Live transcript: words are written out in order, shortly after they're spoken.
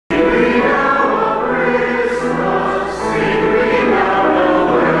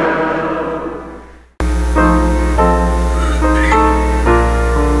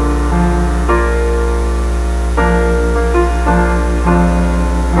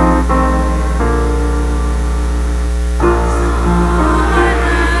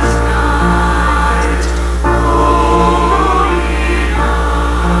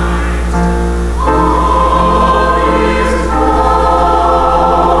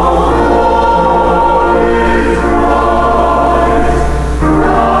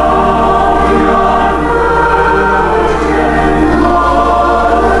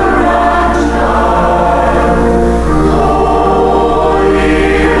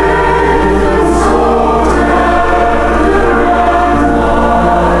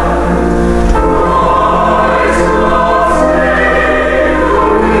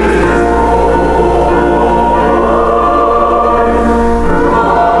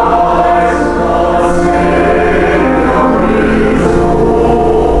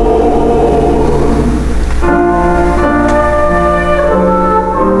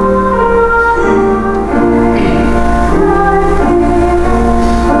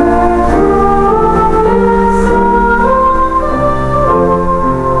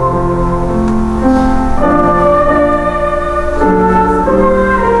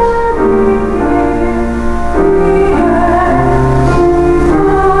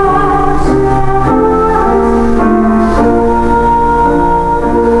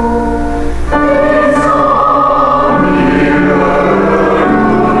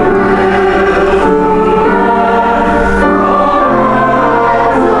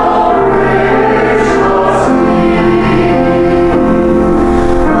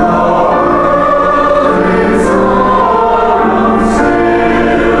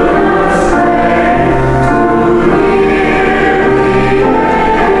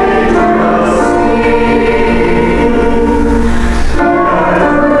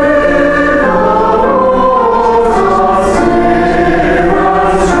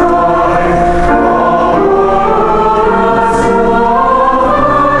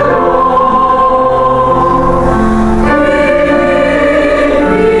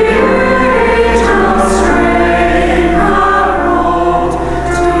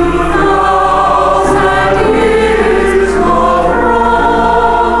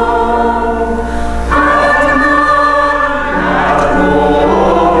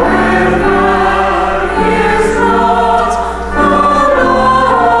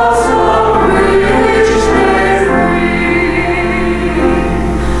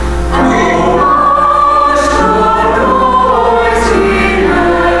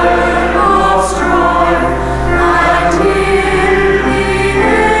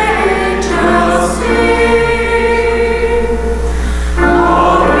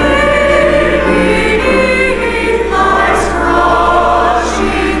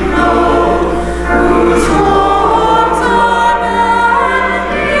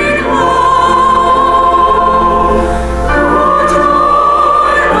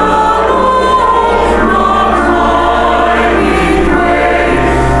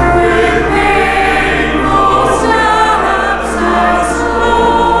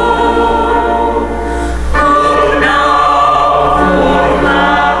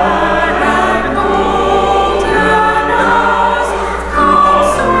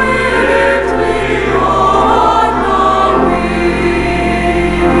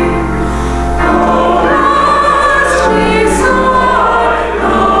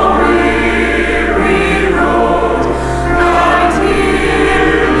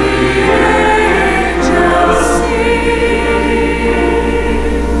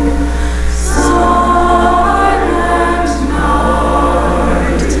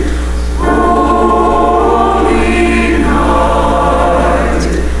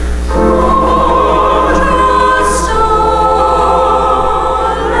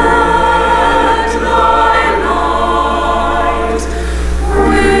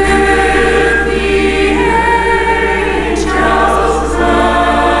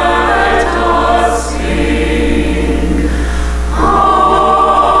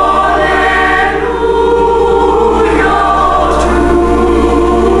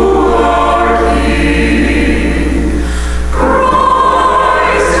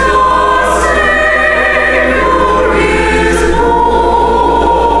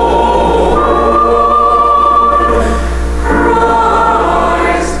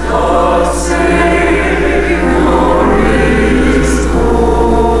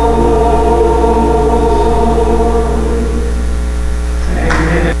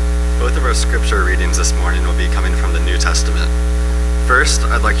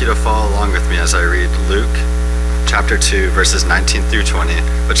you to follow along with me as I read Luke chapter 2, verses 19 through 20,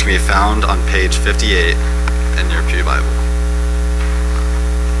 which can be found on page 58 in your Pew Bible.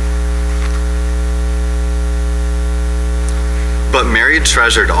 But Mary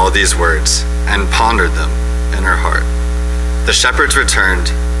treasured all these words and pondered them in her heart. The shepherds returned,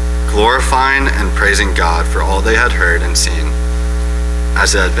 glorifying and praising God for all they had heard and seen,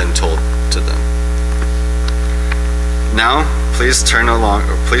 as it had been told to them. Now, please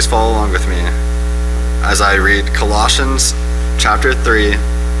follow along with me as I read Colossians chapter 3,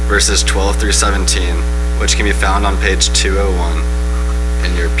 verses 12 through 17, which can be found on page 201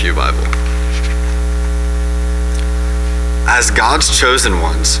 in your Pew Bible. As God's chosen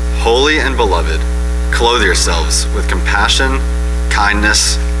ones, holy and beloved, clothe yourselves with compassion,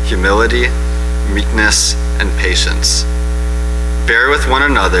 kindness, humility, meekness, and patience. Bear with one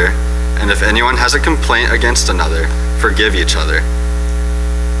another, and if anyone has a complaint against another, forgive each other,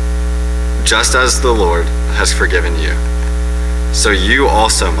 just as the Lord has forgiven you. So you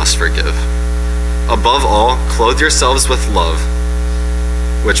also must forgive. Above all, clothe yourselves with love,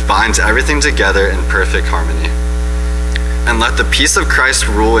 which binds everything together in perfect harmony. And let the peace of Christ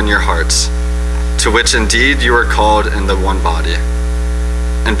rule in your hearts, to which indeed you are called in the one body.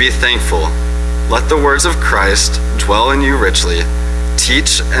 And be thankful. Let the words of Christ dwell in you richly.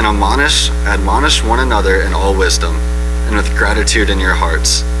 Teach and admonish one another in all wisdom, and with gratitude in your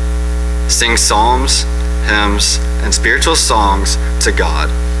hearts. Sing psalms, hymns, and spiritual songs to God.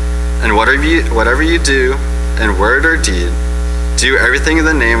 And whatever you do, in word or deed, do everything in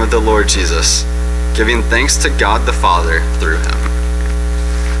the name of the Lord Jesus, giving thanks to God the Father through him.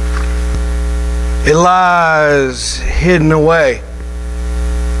 It lies hidden away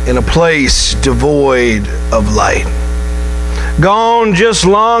in a place devoid of light, gone just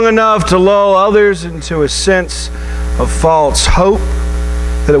long enough to lull others into a sense of false hope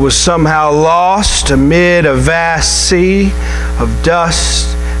that it was somehow lost amid a vast sea of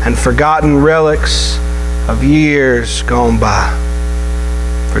dust and forgotten relics of years gone by.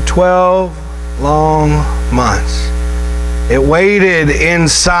 For 12 long months, it waited in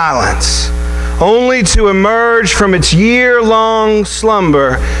silence, only to emerge from its year-long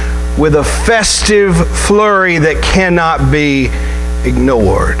slumber with a festive flurry that cannot be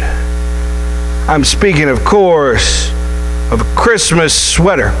ignored. I'm speaking, of course, of a Christmas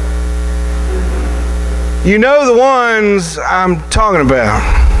sweater. You know the ones I'm talking about,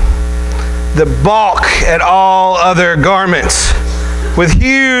 that balk at all other garments, with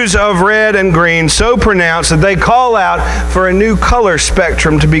hues of red and green so pronounced that they call out for a new color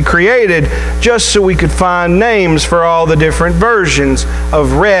spectrum to be created just so we could find names for all the different versions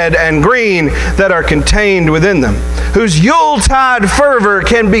of red and green that are contained within them, whose Yuletide fervor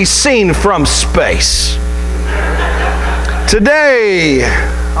can be seen from space. Today,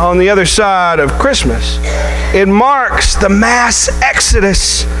 on the other side of Christmas, it marks the mass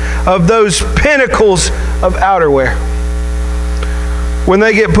exodus of those pinnacles of outerwear. When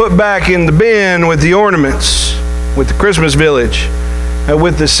they get put back in the bin with the ornaments, with the Christmas village, and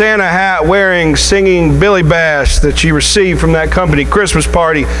with the Santa hat wearing, singing Billy Bass that you received from that company Christmas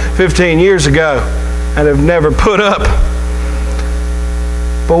party 15 years ago and have never put up.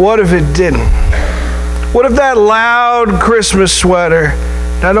 But what if it didn't? What if that loud Christmas sweater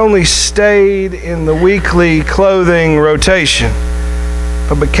not only stayed in the weekly clothing rotation,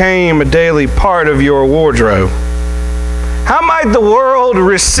 but became a daily part of your wardrobe? How might the world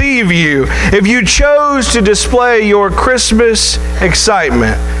receive you if you chose to display your Christmas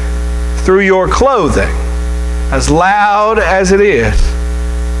excitement through your clothing, as loud as it is,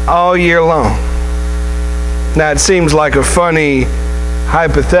 all year long? Now, it seems like a funny,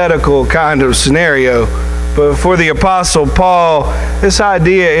 hypothetical kind of scenario, but for the Apostle Paul, this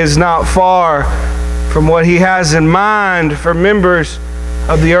idea is not far from what he has in mind for members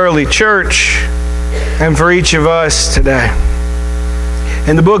of the early church and for each of us today.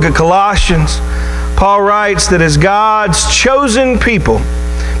 In the book of Colossians, Paul writes that as God's chosen people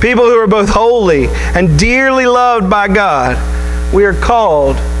who are both holy and dearly loved by God, we are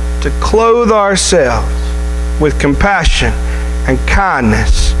called to clothe ourselves with compassion and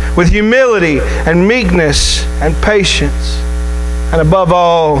kindness, with humility and meekness and patience, and above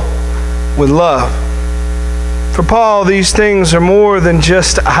all, with love. For Paul, these things are more than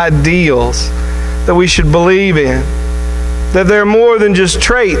just ideals that we should believe in, that they're more than just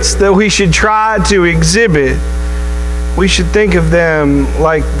traits that we should try to exhibit. We should think of them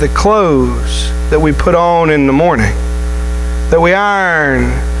like the clothes that we put on in the morning, that we iron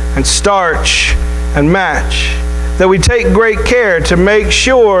and starch and match, that we take great care to make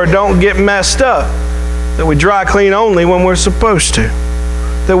sure don't get messed up, that we dry clean only when we're supposed to,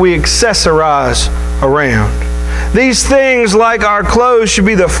 that we accessorize around. These things, like our clothes, should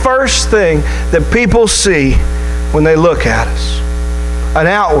be the first thing that people see when they look at us. An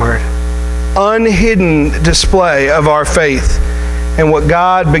outward, unhidden display of our faith and what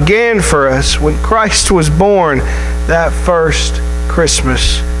God began for us when Christ was born that first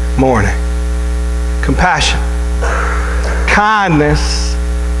Christmas morning. Compassion, kindness,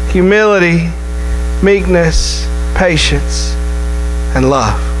 humility, meekness, patience, and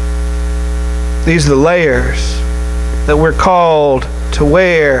love. These are the layers that we're called to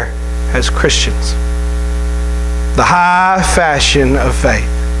wear as Christians. The high fashion of faith.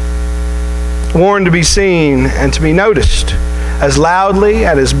 Worn to be seen and to be noticed as loudly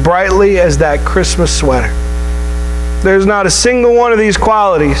and as brightly as that Christmas sweater. There's not a single one of these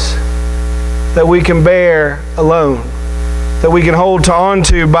qualities that we can bear alone, that we can hold on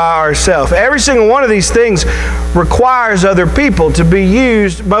to by ourselves. Every single one of these things requires other people to be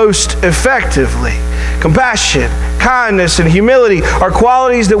used most effectively. Compassion, kindness, and humility are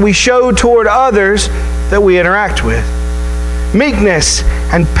qualities that we show toward others that we interact with. Meekness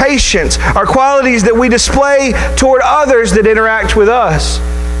and patience are qualities that we display toward others that interact with us.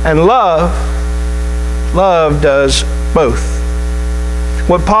 And love does both.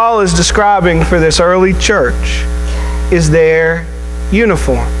 What Paul is describing for this early church is their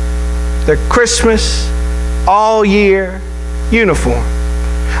uniform, their Christmas, all-year uniform.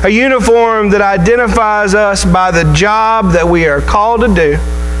 A uniform that identifies us by the job that we are called to do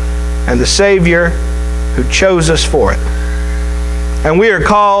and the Savior who chose us for it. And we are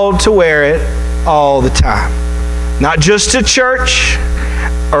called to wear it all the time. Not just to church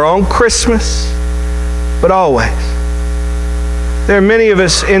or on Christmas, but always. There are many of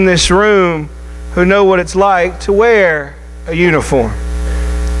us in this room who know what it's like to wear a uniform.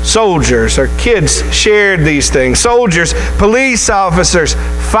 Soldiers or kids shared these things. Soldiers, police officers,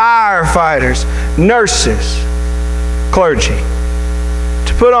 firefighters, nurses, clergy.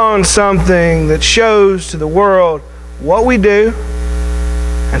 To put on something that shows to the world what we do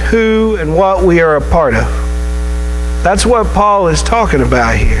and who and what we are a part of. That's what Paul is talking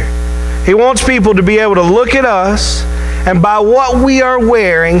about here. He wants people to be able to look at us and by what we are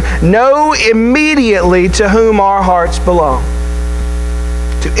wearing, know immediately to whom our hearts belong.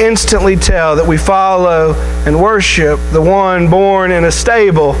 To instantly tell that we follow and worship the one born in a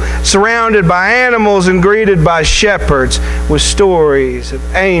stable, surrounded by animals and greeted by shepherds with stories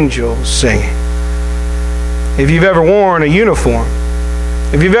of angels singing. If you've ever worn a uniform,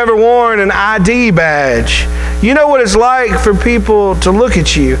 if you've ever worn an ID badge, you know what it's like for people to look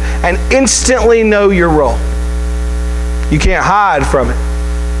at you and instantly know your role. You can't hide from it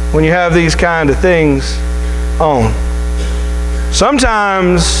when you have these kind of things on.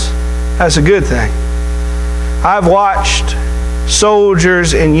 Sometimes that's a good thing. I've watched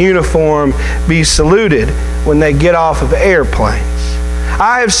soldiers in uniform be saluted when they get off of airplanes.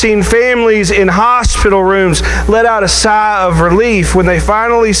 I have seen families in hospital rooms let out a sigh of relief when they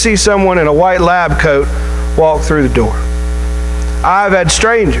finally see someone in a white lab coat walk through the door. I've had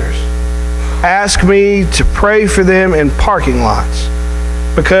strangers ask me to pray for them in parking lots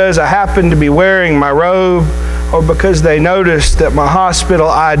because I happen to be wearing my robe or because they noticed that my hospital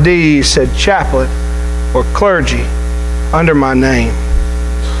ID said chaplain or clergy under my name.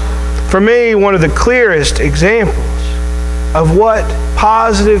 For me, one of the clearest examples of what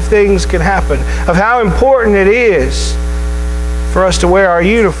positive things can happen, of how important it is for us to wear our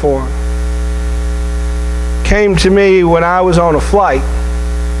uniform, came to me when I was on a flight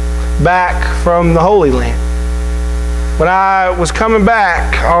back from the Holy Land. When I was coming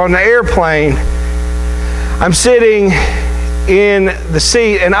back on the airplane, I'm sitting in the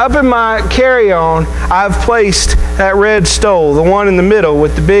seat, and up in my carry-on, I've placed that red stole, the one in the middle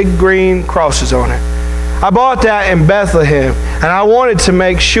with the big green crosses on it. I bought that in Bethlehem, and I wanted to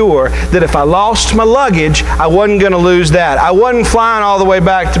make sure that if I lost my luggage, I wasn't going to lose that. I wasn't flying all the way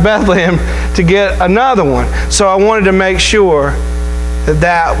back to Bethlehem to get another one, so I wanted to make sure that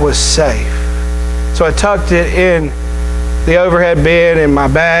that was safe. So I tucked it in the overhead bin in my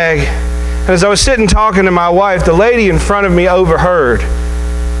bag. And as I was sitting talking to my wife, the lady in front of me overheard.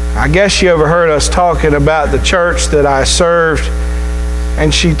 I guess she overheard us talking about the church that I served.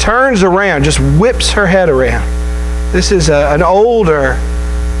 And she turns around, just whips her head around. This is an older,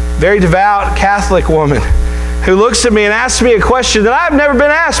 very devout Catholic woman who looks at me and asks me a question that I've never been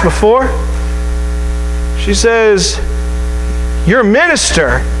asked before. She says, "You're a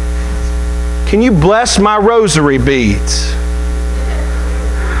minister. Can you bless my rosary beads?"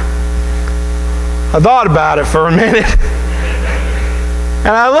 I thought about it for a minute. And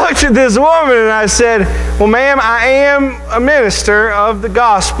I looked at this woman and I said, well, ma'am, I am a minister of the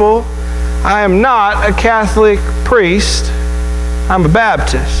gospel. I am not a Catholic priest. I'm a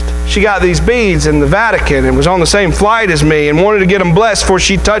Baptist. She got these beads in the Vatican and was on the same flight as me and wanted to get them blessed before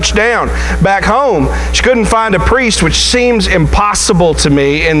she touched down back home. She couldn't find a priest, which seems impossible to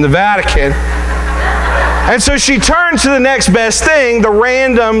me, in the Vatican. And so she turned to the next best thing, the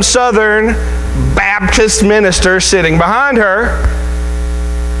random Southern Baptist minister sitting behind her.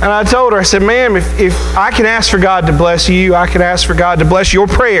 And I told her, I said, ma'am, if I can ask for God to bless you, I can ask for God to bless your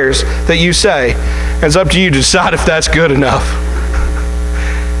prayers that you say. And it's up to you to decide if that's good enough.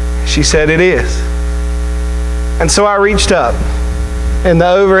 She said, it is. And so I reached up in the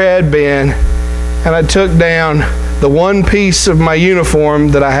overhead bin and I took down the one piece of my uniform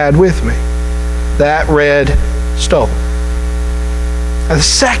that I had with me, that red stole. And the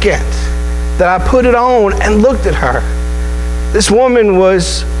second that I put it on and looked at her, this woman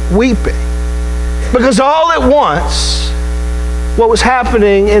was weeping. Because all at once, what was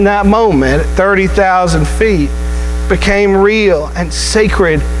happening in that moment at 30,000 feet became real and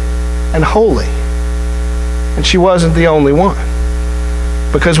sacred and holy. And she wasn't the only one.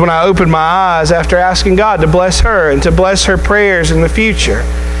 Because when I opened my eyes after asking God to bless her and to bless her prayers in the future,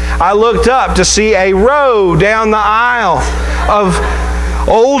 I looked up to see a row down the aisle of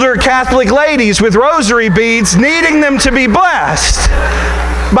older Catholic ladies with rosary beads needing them to be blessed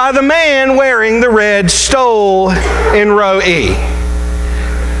by the man wearing the red stole in row E.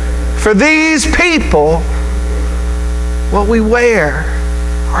 For these people, what we wear,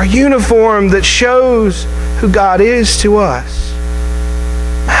 our uniform that shows who God is to us,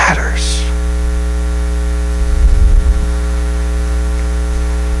 matters.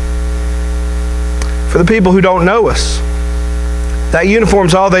 For the people who don't know us, that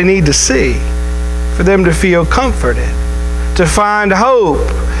uniform's all they need to see for them to feel comforted, to find hope,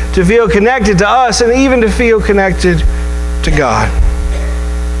 to feel connected to us, and even to feel connected to God.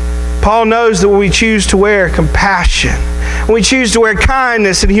 Paul knows that when we choose to wear compassion, when we choose to wear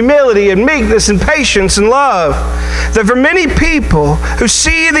kindness and humility and meekness and patience and love, that for many people who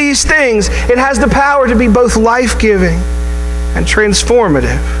see these things, it has the power to be both life-giving and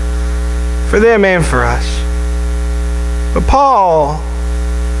transformative for them and for us. But Paul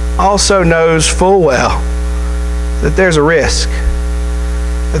also knows full well that there's a risk,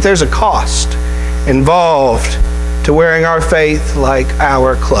 that there's a cost involved to wearing our faith like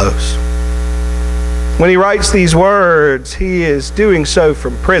our clothes. When he writes these words, he is doing so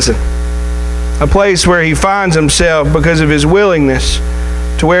from prison, a place where he finds himself because of his willingness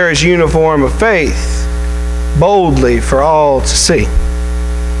to wear his uniform of faith boldly for all to see.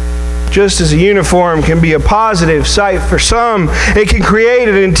 Just as a uniform can be a positive sight for some, it can create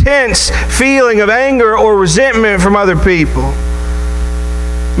an intense feeling of anger or resentment from other people.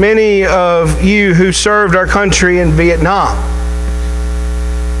 Many of you who served our country in Vietnam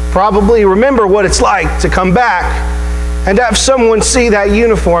probably remember what it's like to come back and have someone see that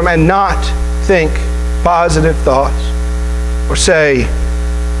uniform and not think positive thoughts or say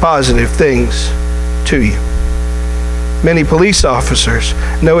positive things to you. Many police officers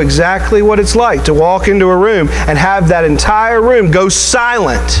know exactly what it's like to walk into a room and have that entire room go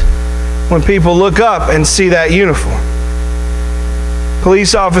silent when people look up and see that uniform.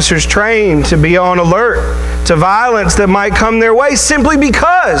 Police officers trained to be on alert to violence that might come their way simply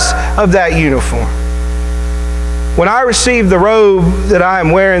because of that uniform. When I received the robe that I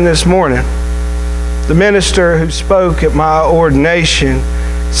am wearing this morning, the minister who spoke at my ordination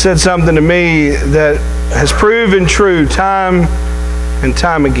said something to me that has proven true time and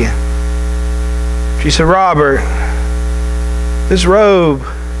time again. She said, Robert, this robe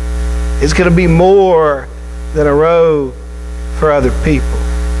is going to be more than a robe for other people.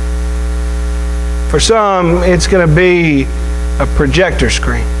 For some, it's going to be a projector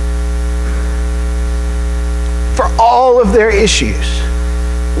screen. For all of their issues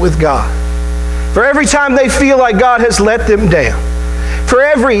with God. For every time they feel like God has let them down. For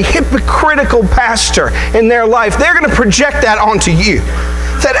every hypocritical pastor in their life, they're going to project that onto you.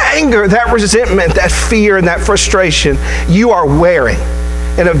 That anger, that resentment, that fear, and that frustration you are wearing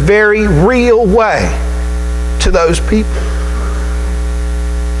in a very real way to those people.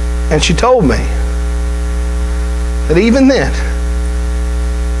 And she told me that even then,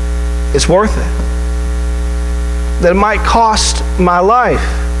 it's worth it. That it might cost my life.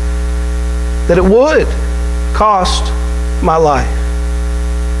 That it would cost my life.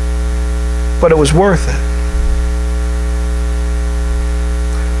 But it was worth it.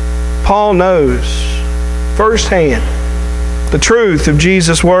 Paul knows firsthand the truth of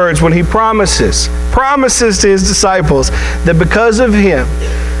Jesus' words when he promises to his disciples that because of him,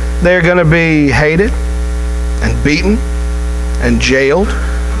 they're going to be hated and beaten and jailed,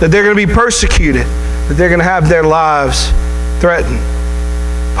 that they're going to be persecuted, that they're going to have their lives threatened.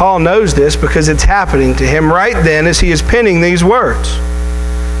 Paul knows this because it's happening to him right then as he is penning these words,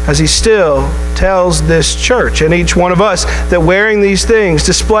 as he still tells this church and each one of us that wearing these things,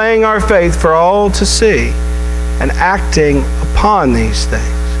 displaying our faith for all to see, and acting upon these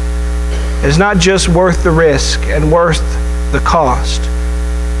things is not just worth the risk and worth the cost,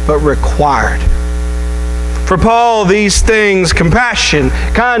 but required. For Paul, these things, compassion,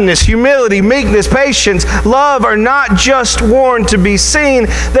 kindness, humility, meekness, patience, love, are not just worn to be seen,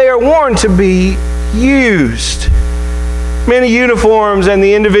 they are worn to be used. Many uniforms and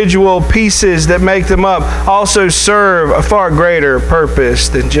the individual pieces that make them up also serve a far greater purpose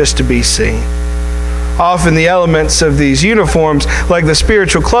than just to be seen. Often the elements of these uniforms, like the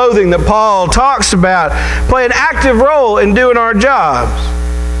spiritual clothing that Paul talks about, play an active role in doing our jobs.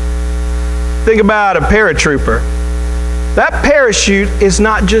 Think about a paratrooper. That parachute is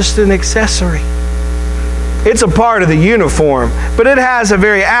not just an accessory. It's a part of the uniform, but it has a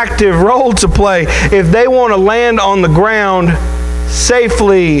very active role to play if they want to land on the ground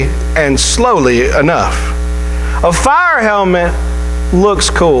safely and slowly enough. A fire helmet looks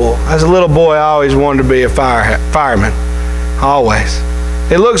cool. As a little boy, I always wanted to be a fireman. Always.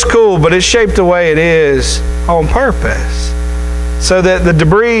 It looks cool, but it's shaped the way it is on purpose, so that the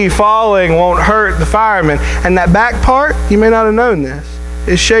debris falling won't hurt the fireman. And that back part, you may not have known this,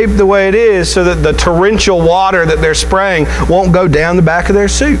 is shaped the way it is so that the torrential water that they're spraying won't go down the back of their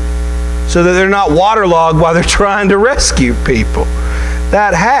suit, so that they're not waterlogged while they're trying to rescue people.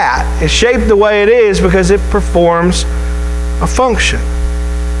 That hat is shaped the way it is because it performs a function.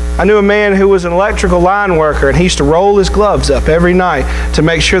 I knew a man who was an electrical line worker, and he used to roll his gloves up every night to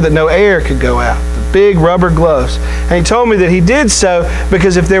make sure that no air could go out. Big rubber gloves. And he told me that he did so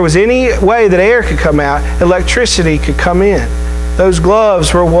because if there was any way that air could come out, electricity could come in. Those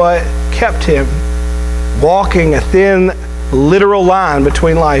gloves were what kept him walking a thin, literal line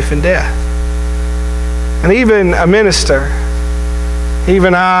between life and death. And even a minister,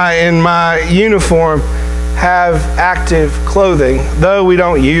 even I in my uniform, have active clothing, though we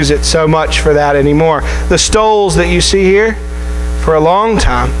don't use it so much for that anymore. The stoles that you see here, for a long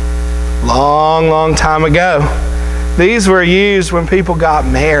time ago, these were used when people got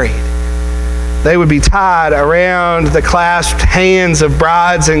married. They would be tied around the clasped hands of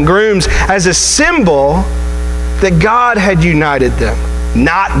brides and grooms as a symbol that God had united them,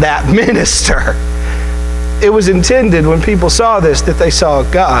 not that minister. It was intended when people saw this that they saw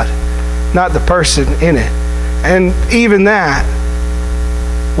God, not the person in it. And even that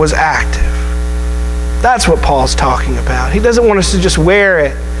was active. That's what Paul's talking about. He doesn't want us to just wear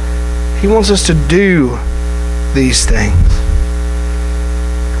it. He wants us to do these things.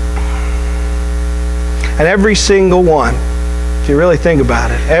 And every single one, if you really think about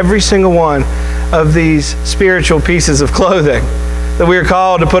it, every single one of these spiritual pieces of clothing that we are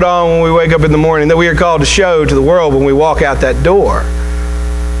called to put on when we wake up in the morning, that we are called to show to the world when we walk out that door,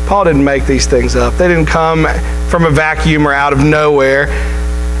 Paul didn't make these things up. They didn't come from a vacuum or out of nowhere.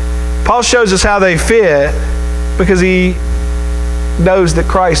 Paul shows us how they fit because he knows that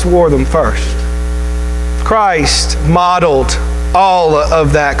Christ wore them first. Christ modeled all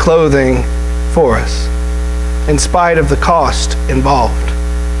of that clothing for us, in spite of the cost involved.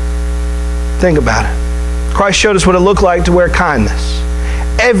 Think about it. Christ showed us what it looked like to wear kindness.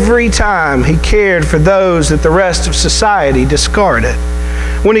 Every time he cared for those that the rest of society discarded.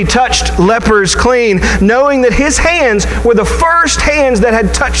 When he touched lepers clean, knowing that his hands were the first hands that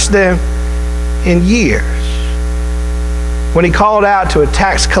had touched them in years. When he called out to a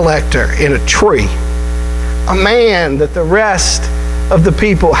tax collector in a tree, a man that the rest of the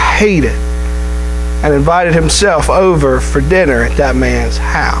people hated, and invited himself over for dinner at that man's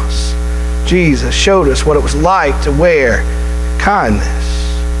house. Jesus showed us what it was like to wear kindness.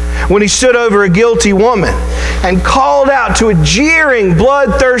 When he stood over a guilty woman and called out to a jeering,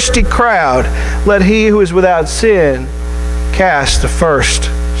 bloodthirsty crowd, "Let he who is without sin cast the first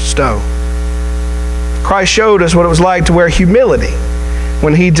stone." Christ showed us what it was like to wear humility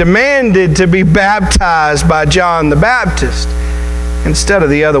when he demanded to be baptized by John the Baptist instead of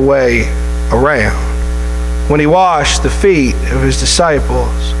the other way around. When he washed the feet of his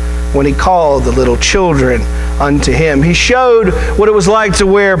disciples, when he called the little children unto him. He showed what it was like to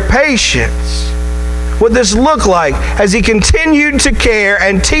wear patience, what this looked like as he continued to care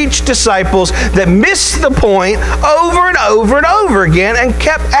and teach disciples that missed the point over and over and over again and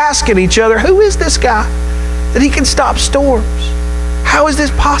kept asking each other, "Who is this guy? that he can stop storms. How is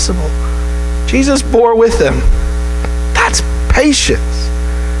this possible? Jesus bore with them. That's patience.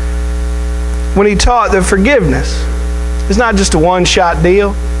 When he taught that forgiveness is not just a one-shot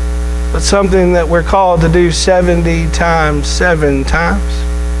deal, but something that we're called to do 70 times, 7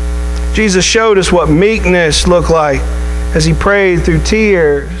 times. Jesus showed us what meekness looked like as he prayed through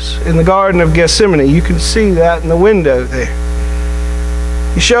tears in the Garden of Gethsemane. You can see that in the window there.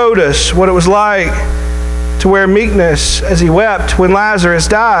 He showed us what it was like to wear meekness as he wept when Lazarus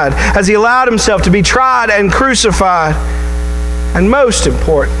died, as he allowed himself to be tried and crucified, and most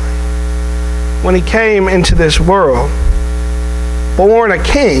importantly, when he came into this world, born a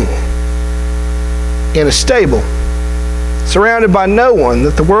king in a stable, surrounded by no one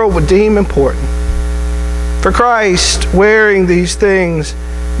that the world would deem important. For Christ, wearing these things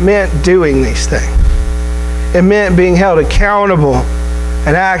meant doing these things. It meant being held accountable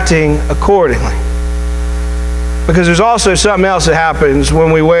and acting accordingly. Because there's also something else that happens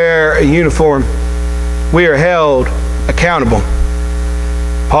when we wear a uniform. We are held accountable.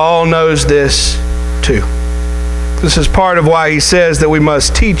 Paul knows this too. This is part of why he says that we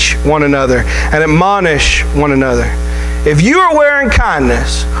must teach one another and admonish one another. If you are wearing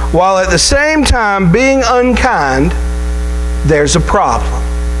kindness while at the same time being unkind, there's a problem.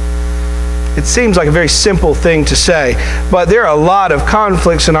 It seems like a very simple thing to say, but there are a lot of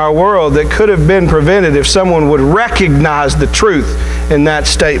conflicts in our world that could have been prevented if someone would recognize the truth in that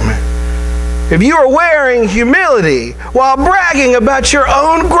statement. If you are wearing humility while bragging about your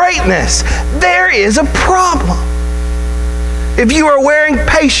own greatness, there is a problem. If you are wearing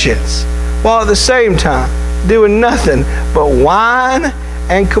patience while at the same time doing nothing but whine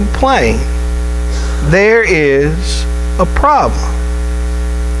and complain, there is a problem.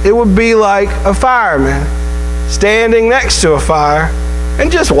 It would be like a fireman standing next to a fire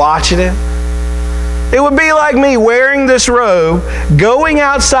and just watching it. It would be like me wearing this robe, going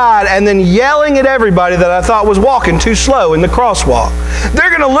outside, and then yelling at everybody that I thought was walking too slow in the crosswalk. They're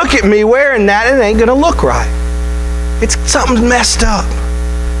going to look at me wearing that and it ain't going to look right. Something's messed up.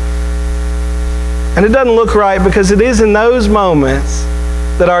 And it doesn't look right because it is in those moments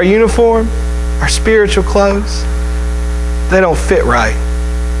that our uniform, our spiritual clothes, they don't fit right.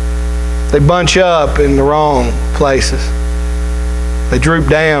 They bunch up in the wrong places. They droop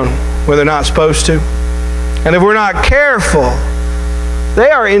down where they're not supposed to. And if we're not careful, they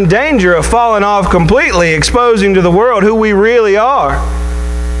are in danger of falling off completely, exposing to the world who we really are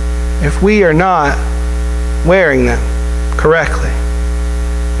if we are not wearing them correctly.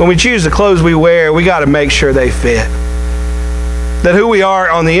 When we choose the clothes we wear, we got to make sure they fit. That who we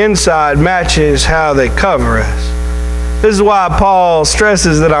are on the inside matches how they cover us. This is why Paul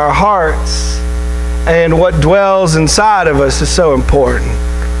stresses that our hearts and what dwells inside of us is so important.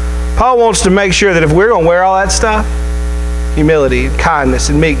 Paul wants to make sure that if we're going to wear all that stuff, humility and kindness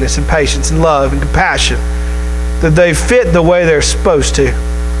and meekness and patience and love and compassion, that they fit the way they're supposed to.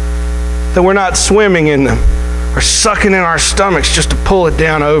 That we're not swimming in them or sucking in our stomachs just to pull it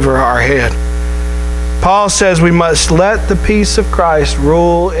down over our head. Paul says we must let the peace of Christ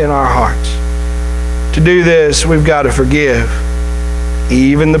rule in our hearts. To do this, we've got to forgive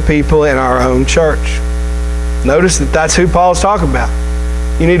even the people in our own church. Notice that that's who Paul's talking about.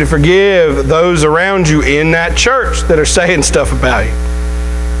 You need to forgive those around you in that church that are saying stuff about you.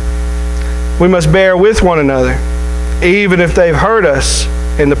 We must bear with one another, even if they've hurt us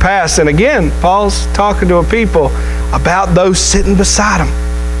in the past. And again, Paul's talking to a people about those sitting beside him.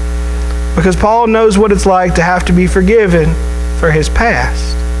 Because Paul knows what it's like to have to be forgiven for his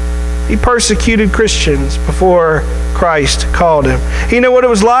past. He persecuted Christians before Christ called him. He knew what it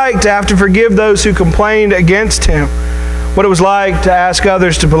was like to have to forgive those who complained against him. What it was like to ask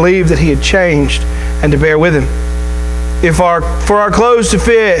others to believe that he had changed and to bear with him. For our clothes to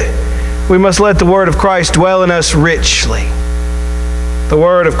fit, we must let the word of Christ dwell in us richly. The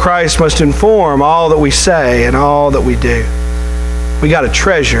word of Christ must inform all that we say and all that we do. We got to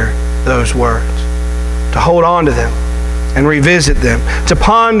treasure those words, to hold on to them and revisit them, to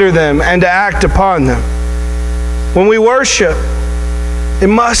ponder them and to act upon them. When we worship, it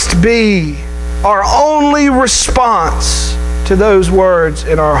must be our only response to those words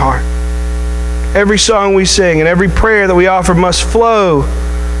in our heart. Every song we sing and every prayer that we offer must flow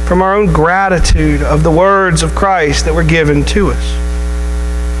from our own gratitude of the words of Christ that were given to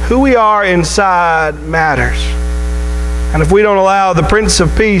us. Who we are inside matters. And if we don't allow the Prince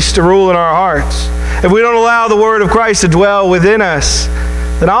of Peace to rule in our hearts, if we don't allow the word of Christ to dwell within us,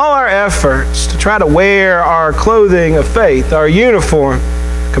 then all our efforts to try to wear our clothing of faith, our uniform,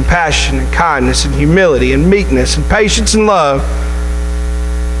 compassion and kindness and humility and meekness and patience and love,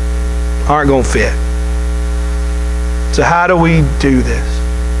 aren't going to fit. So how do we do this?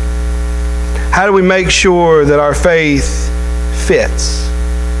 How do we make sure that our faith fits,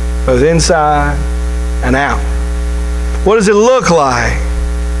 both inside and out? What does it look like?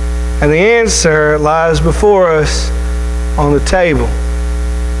 And the answer lies before us on the table.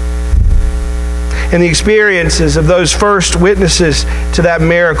 In the experiences of those first witnesses to that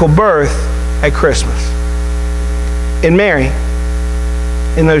miracle birth at Christmas. In Mary,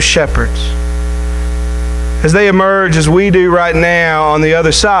 in those shepherds. As they emerge, as we do right now, on the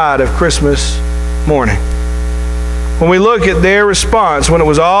other side of Christmas morning. When we look at their response, when it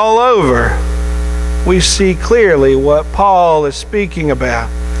was all over, we see clearly what Paul is speaking about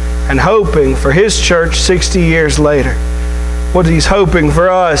and hoping for his church 60 years later. What he's hoping for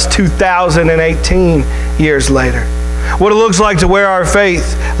us 2018 years later. What it looks like to wear our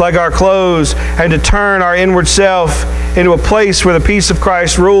faith like our clothes and to turn our inward self into a place where the peace of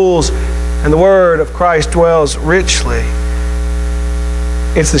Christ rules and the word of Christ dwells richly.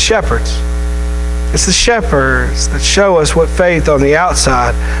 It's the shepherds. It's the shepherds that show us what faith on the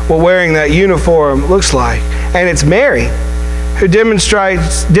outside, what wearing that uniform looks like. And it's Mary who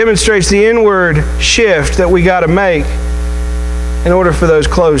demonstrates the inward shift that we got to make in order for those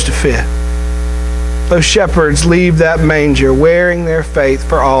clothes to fit. Those shepherds leave that manger wearing their faith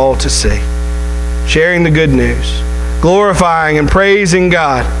for all to see, sharing the good news, glorifying and praising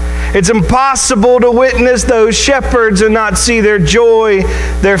God. It's impossible to witness those shepherds and not see their joy,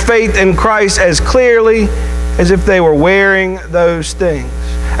 their faith in Christ as clearly as if they were wearing those things.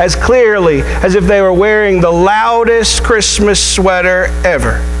 As clearly as if they were wearing the loudest Christmas sweater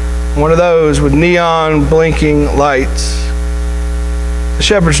ever. One of those with neon blinking lights. The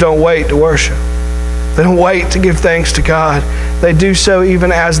shepherds don't wait to worship. They don't wait to give thanks to God. They do so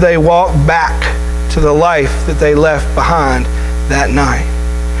even as they walk back to the life that they left behind that night.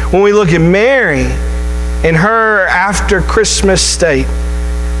 When we look at Mary in her after Christmas state,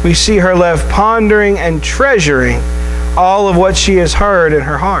 we see her left pondering and treasuring all of what she has heard in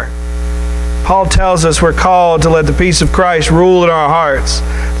her heart. Paul tells us we're called to let the peace of Christ rule in our hearts.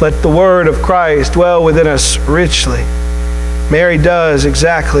 Let the word of Christ dwell within us richly. Mary does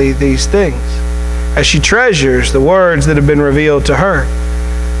exactly these things as she treasures the words that have been revealed to her.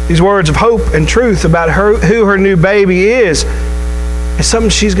 These words of hope and truth about who her new baby is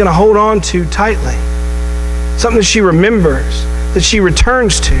something she's going to hold on to tightly. Something that she remembers, that she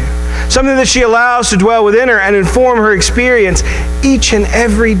returns to. Something that she allows to dwell within her and inform her experience each and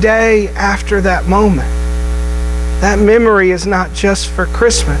every day after that moment. That memory is not just for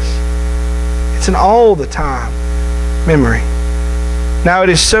Christmas. It's an all the time memory. Now it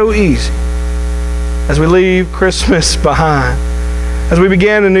is so easy as we leave Christmas behind, as we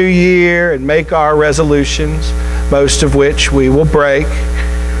begin a new year and make our resolutions, most of which we will break,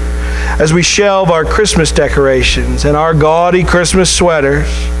 as we shelve our Christmas decorations and our gaudy Christmas sweaters,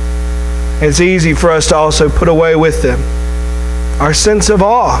 it's easy for us to also put away with them our sense of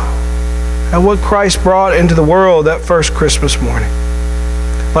awe at what Christ brought into the world that first Christmas morning.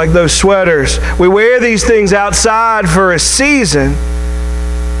 Like those sweaters, we wear these things outside for a season,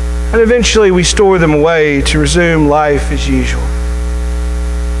 and eventually we store them away to resume life as usual.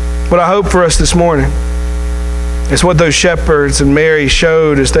 What I hope for us this morning is what those shepherds and Mary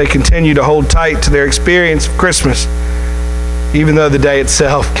showed as they continue to hold tight to their experience of Christmas, even though the day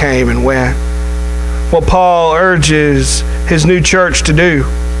itself came and went. What Paul urges his new church to do,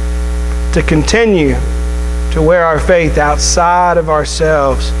 to continue to wear our faith outside of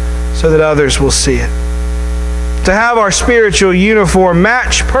ourselves so that others will see it. To have our spiritual uniform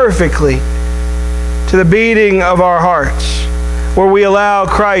match perfectly to the beating of our hearts, where we allow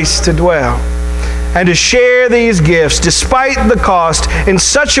Christ to dwell. And to share these gifts, despite the cost, in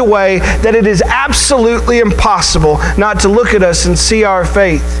such a way that it is absolutely impossible not to look at us and see our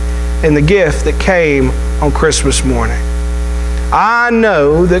faith in the gift that came on Christmas morning. I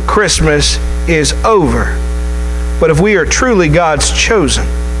know that Christmas is over, but if we are truly God's chosen,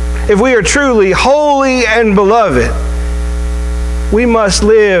 if we are truly holy and beloved, we must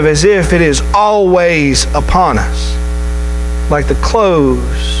live as if it is always upon us, like the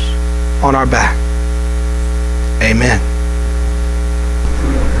clothes on our back. Amen.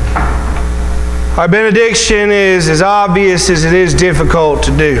 Our benediction is as obvious as it is difficult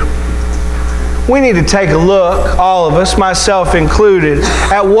to do. We need to take a look, all of us, myself included,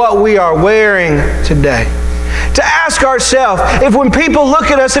 at what we are wearing today. To ask ourselves if when people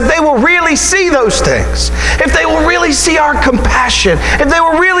look at us, if they will really see those things, if they will really see our compassion, if they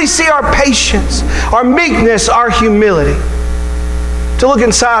will really see our patience, our meekness, our humility. To look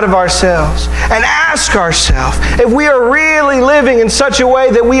inside of ourselves and ask ourselves if we are really living in such a way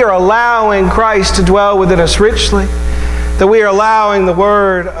that we are allowing Christ to dwell within us richly, that we are allowing the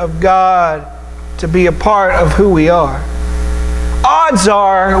Word of God to be a part of who we are. Odds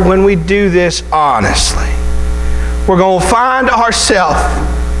are, when we do this honestly, we're going to find ourselves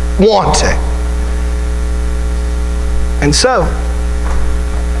wanting. And so,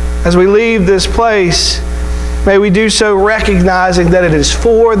 as we leave this place, may we do so recognizing that it is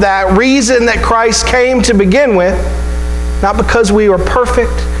for that reason that Christ came to begin with, not because we were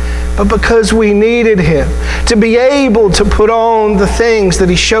perfect, but because we needed Him to be able to put on the things that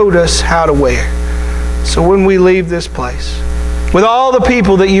He showed us how to wear. So when we leave this place, with all the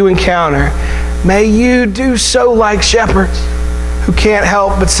people that you encounter, may you do so like shepherds who can't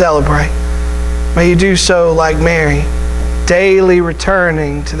help but celebrate. May you do so like Mary, daily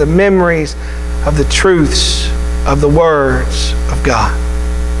returning to the memories of the truths of the words of God.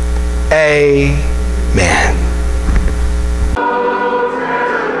 Amen.